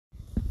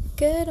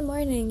Good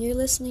morning. You're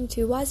listening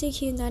to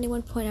YZQ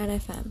 91.9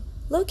 FM,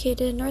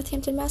 located in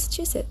Northampton,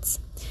 Massachusetts.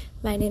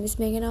 My name is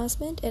Megan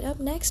Osmond, and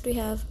up next we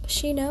have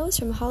She Knows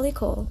from Holly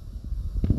Cole.